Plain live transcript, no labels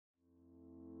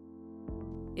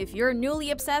If you're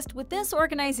newly obsessed with this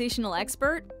organizational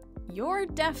expert, you're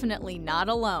definitely not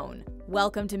alone.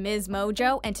 Welcome to Ms.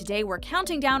 Mojo, and today we're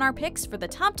counting down our picks for the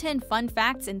top 10 fun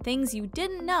facts and things you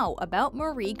didn't know about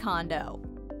Marie Kondo.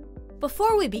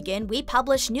 Before we begin, we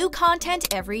publish new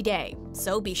content every day,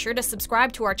 so be sure to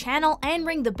subscribe to our channel and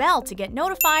ring the bell to get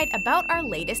notified about our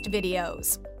latest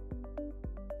videos.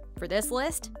 For this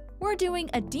list, we're doing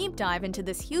a deep dive into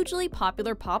this hugely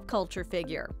popular pop culture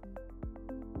figure.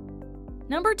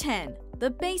 Number 10. The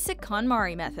basic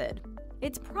KonMari method.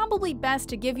 It's probably best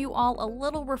to give you all a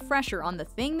little refresher on the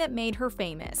thing that made her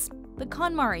famous, the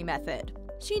KonMari method.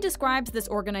 She describes this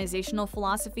organizational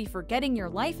philosophy for getting your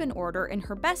life in order in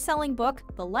her best-selling book,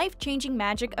 The Life-Changing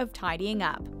Magic of Tidying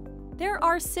Up. There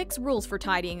are 6 rules for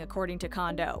tidying according to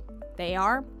Kondo. They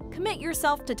are: commit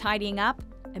yourself to tidying up,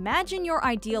 imagine your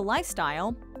ideal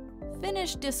lifestyle,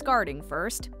 finish discarding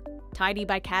first, tidy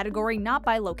by category not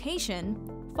by location,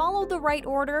 follow the right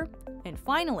order, and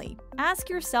finally, ask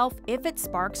yourself if it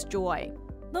sparks joy.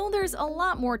 Though there's a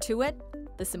lot more to it,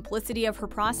 the simplicity of her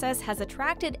process has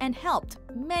attracted and helped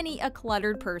many a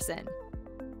cluttered person.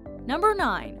 Number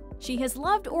 9. She has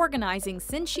loved organizing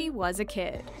since she was a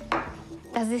kid.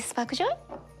 Does this spark joy?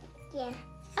 Yeah.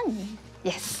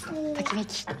 Yes.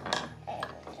 Tokimeki.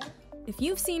 If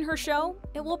you've seen her show,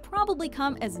 it will probably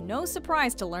come as no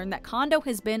surprise to learn that Kondo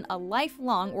has been a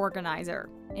lifelong organizer.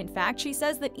 In fact, she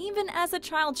says that even as a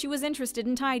child she was interested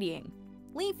in tidying,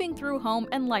 leafing through home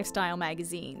and lifestyle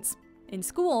magazines. In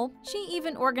school, she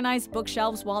even organized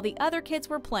bookshelves while the other kids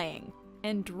were playing,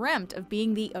 and dreamt of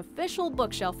being the official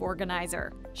bookshelf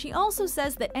organizer. She also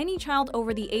says that any child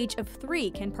over the age of 3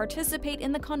 can participate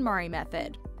in the KonMari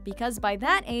method, because by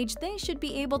that age they should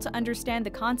be able to understand the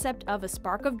concept of a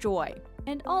spark of joy,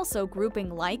 and also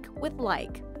grouping like with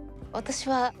like. 私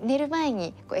は寝る前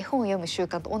に絵本を読む習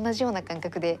慣と同じような感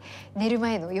覚で寝る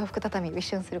前の洋服畳みを一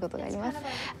緒にすることがあります。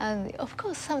And of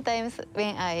course, sometimes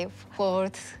when I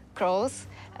fold clothes,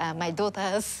 my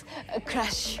daughters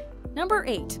crash. Number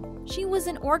 8. She was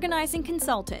an organizing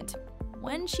consultant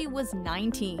when she was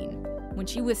 19. When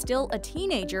she was still a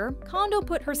teenager, Kondo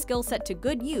put her skill set to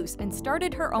good use and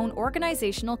started her own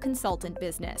organizational consultant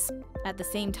business. At the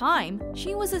same time,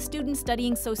 she was a student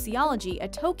studying sociology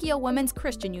at Tokyo Women's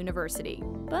Christian University.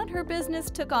 But her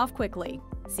business took off quickly.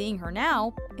 Seeing her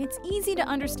now, it's easy to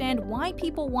understand why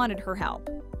people wanted her help.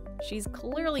 She's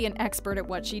clearly an expert at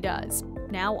what she does.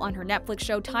 Now on her Netflix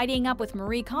show Tidying Up with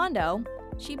Marie Kondo,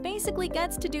 she basically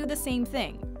gets to do the same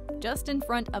thing, just in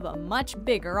front of a much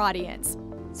bigger audience.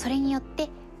 それによって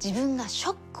自分がシ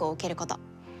ョックを受けること。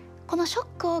このショッ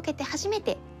クを受けて初め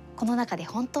てこの中で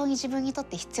本当に自分にとっ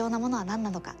て必要なものは何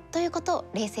なのかということを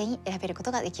冷静に選べるこ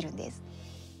とができるんです。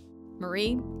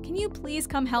Marie, can you please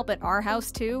come help at our house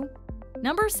too?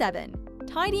 Number 7.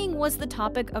 Tidying was the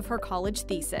topic of her college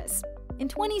thesis. In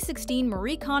 2016,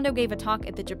 Marie Kondo gave a talk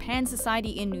at the Japan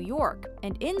Society in New York,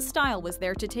 and InStyle was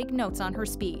there to take notes on her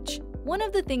speech. One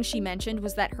of the things she mentioned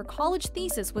was that her college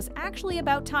thesis was actually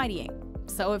about tidying.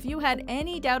 So if you had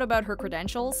any doubt about her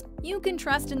credentials, you can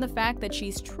trust in the fact that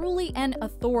she's truly an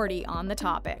authority on the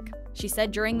topic. She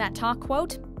said during that talk,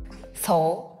 quote,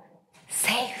 So,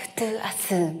 safe to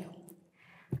assume,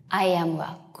 I am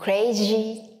a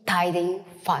crazy tidying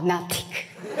fanatic.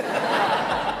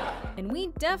 And we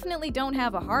definitely don't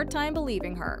have a hard time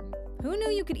believing her. Who knew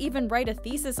you could even write a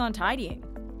thesis on tidying?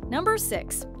 Number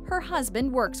 6. Her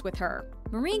husband works with her.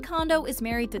 Marie Kondo is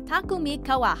married to Takumi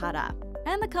Kawahara,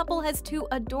 and the couple has 2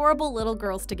 adorable little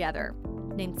girls together,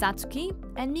 named Satsuki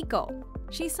and Miko.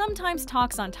 She sometimes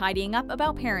talks on Tidying Up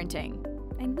about parenting,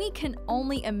 and we can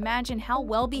only imagine how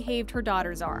well-behaved her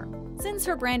daughters are. Since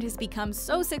her brand has become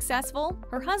so successful,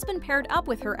 her husband paired up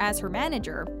with her as her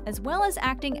manager, as well as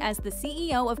acting as the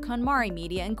CEO of KonMari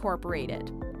Media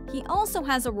Incorporated. He also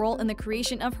has a role in the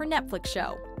creation of her Netflix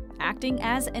show, acting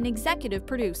as an executive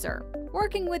producer.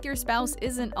 Working with your spouse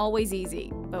isn't always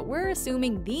easy, but we're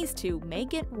assuming these 2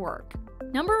 make it work.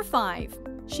 Number 5.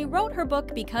 She wrote her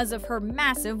book because of her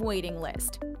massive waiting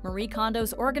list. Marie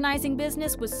Kondo's organizing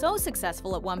business was so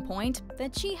successful at one point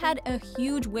that she had a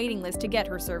huge waiting list to get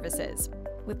her services,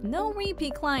 with no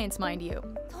repeat clients, mind you.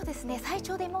 そうですね。最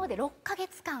長で今まで6ヶ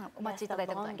月間お待ちいただい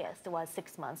たことがあります。 The longest was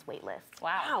 6 months wait list.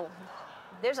 Wow.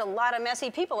 There's a lot of messy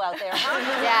people out there, huh?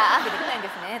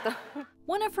 Yeah.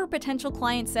 One of her potential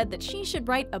clients said that she should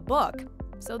write a book,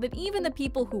 so that even the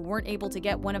people who weren't able to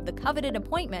get one of the coveted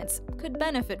appointments could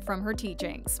benefit from her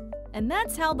teachings. And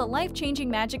that's how The Life-Changing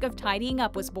Magic of Tidying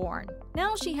Up was born.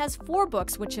 Now she has 4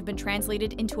 books which have been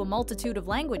translated into a multitude of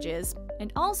languages,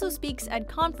 and also speaks at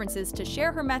conferences to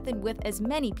share her method with as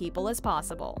many people as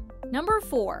possible. Number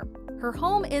 4. Her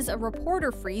home is a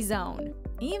reporter-free zone.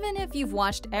 Even if you've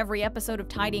watched every episode of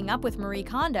Tidying Up with Marie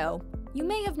Kondo, you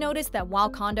may have noticed that while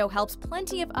Kondo helps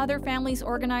plenty of other families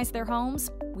organize their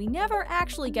homes, we never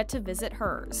actually get to visit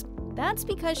hers. That's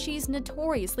because she's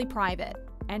notoriously private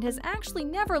and has actually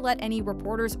never let any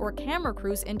reporters or camera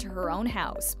crews into her own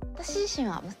house. 私自身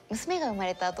は娘が生ま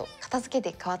れた後、片付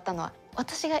けて変わったのは、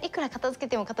私がいくら片付け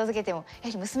てもやは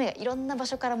り娘がいろんな場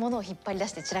所から物を引っ張り出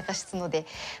して散らかすので、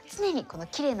常にこの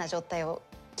綺麗な状態を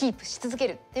キープし続け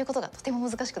るっていうことがとても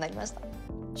難しくなりました。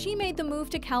She made the move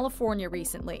to California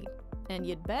recently, and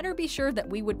you'd better be sure that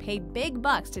we would pay big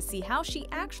bucks to see how she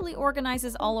actually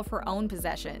organizes all of her own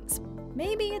possessions.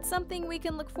 Maybe it's something we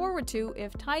can look forward to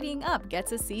if Tidying Up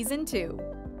gets a season 2.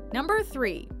 Number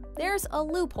 3. There's a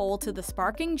loophole to the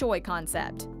sparking joy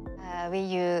concept. When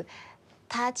you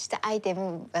touch the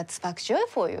item that sparks joy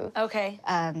for you, Okay.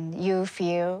 You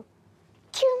feel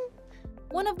kyun.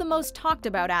 One of the most talked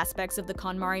about aspects of the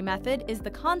KonMari method is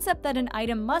the concept that an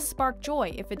item must spark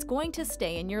joy if it's going to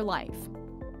stay in your life.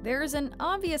 There's an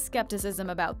obvious skepticism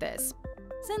about this,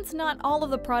 since not all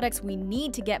of the products we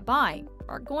need to get by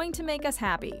are going to make us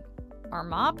happy. Our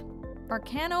mop, our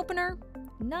can opener,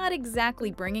 not exactly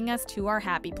bringing us to our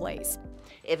happy place.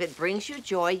 If it brings you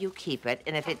joy, you keep it,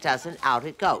 and if it doesn't, out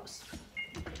it goes.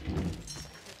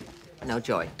 No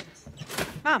joy.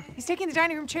 Mom, he's taking the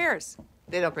dining room chairs.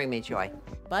 They don't bring me joy.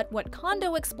 But what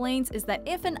Kondo explains is that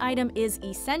if an item is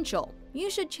essential, you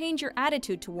should change your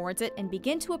attitude towards it and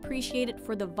begin to appreciate it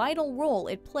for the vital role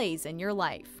it plays in your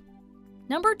life.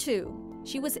 Number 2.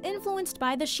 She was influenced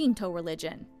by the Shinto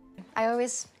religion. I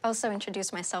always also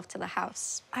introduce myself to the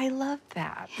house. I love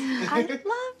that. I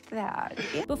love that.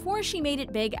 Before she made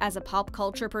it big as a pop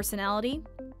culture personality,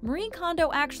 Marie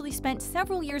Kondo actually spent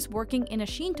several years working in a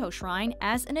Shinto shrine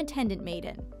as an attendant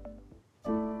maiden.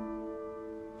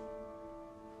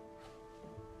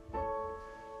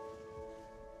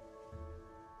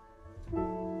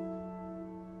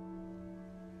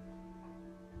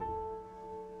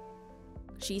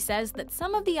 She says that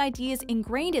some of the ideas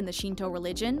ingrained in the Shinto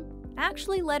religion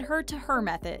actually led her to her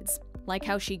methods, like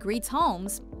how she greets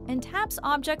homes and taps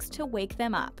objects to wake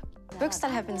them up. Books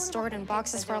that have been stored in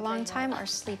boxes for a long time are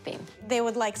sleeping. They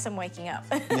would like some waking up.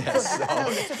 Yes,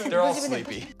 they're all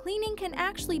sleepy. Cleaning can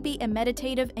actually be a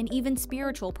meditative and even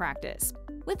spiritual practice,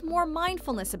 with more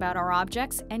mindfulness about our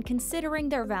objects and considering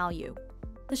their value.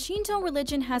 The Shinto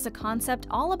religion has a concept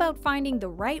all about finding the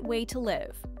right way to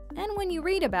live. And when you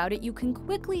read about it, you can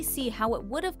quickly see how it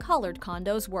would have colored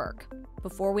Kondo's work.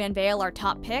 Before we unveil our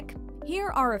top pick, here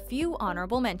are a few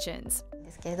honorable mentions.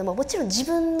 ですけれども、もちろん自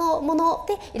分のもの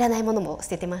でいらないものも捨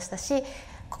ててましたし、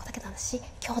ここだけの話、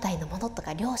兄弟のものと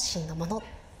か両親のもの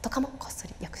とかもこっそ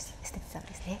りよく捨ててたん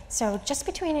ですね。So just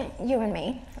between you and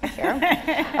me, here,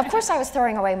 of course I was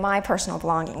throwing away my personal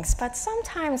belongings, but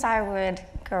sometimes I would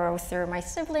go through my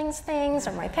siblings' things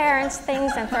or my parents'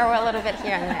 things and throw a little bit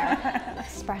here and there.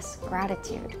 Express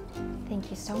gratitude. Thank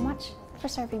you so much for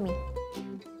serving me.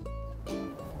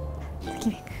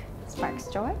 Sparks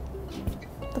joy.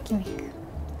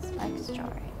 Sparks joy.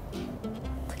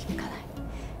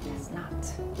 Does not.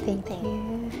 Thank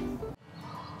you.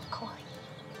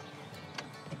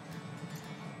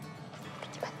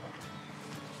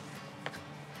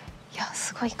 いや、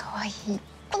すごい可愛い。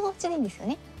このお家でいいんですよ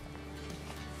ね。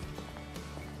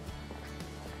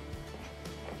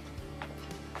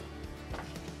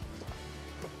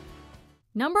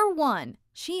Number 1.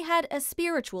 She had a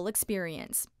spiritual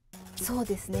experience. そう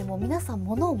ですね、もう皆さん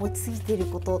物を持ちすぎている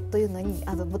ことというのに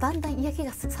もうだんだん嫌気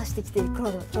がさしてきている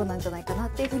頃なんじゃないかな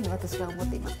っていうふうに私は思っ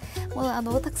ています。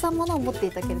もうたくさん物を持って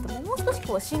いたけれども、もう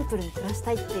少しシンプルに暮らし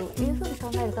たいっていうふうに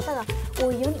考える方が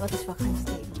多いように私は感じ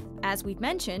ています。As we've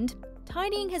mentioned,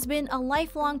 tidying has been a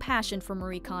lifelong passion for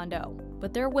Marie Kondo,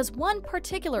 but there was one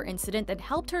particular incident that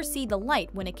helped her see the light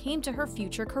when it came to her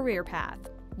future career path.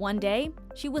 One day,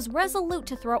 she was resolute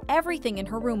to throw everything in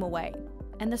her room away,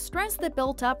 and the stress that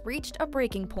built up reached a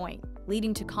breaking point,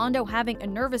 leading to Kondo having a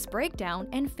nervous breakdown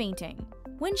and fainting.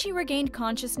 When she regained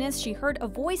consciousness, she heard a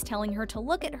voice telling her to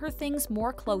look at her things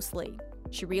more closely.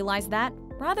 She realized that,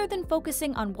 rather than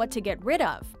focusing on what to get rid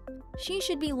of, she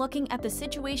should be looking at the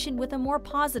situation with a more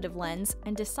positive lens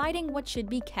and deciding what should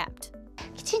be kept.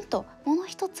 きちんと物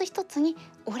一つ一つに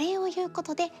お礼を言うこ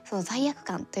とで、その罪悪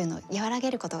感というのを和ら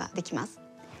げることができます。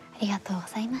ありがとうご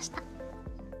ざいました。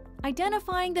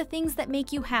Identifying the things that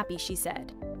make you happy, she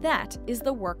said. That is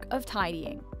the work of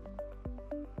tidying.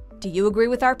 Do you agree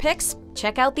with our picks?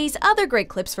 Check out these other great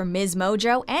clips from Ms.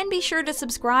 Mojo and be sure to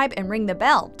subscribe and ring the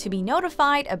bell to be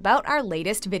notified about our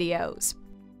latest videos.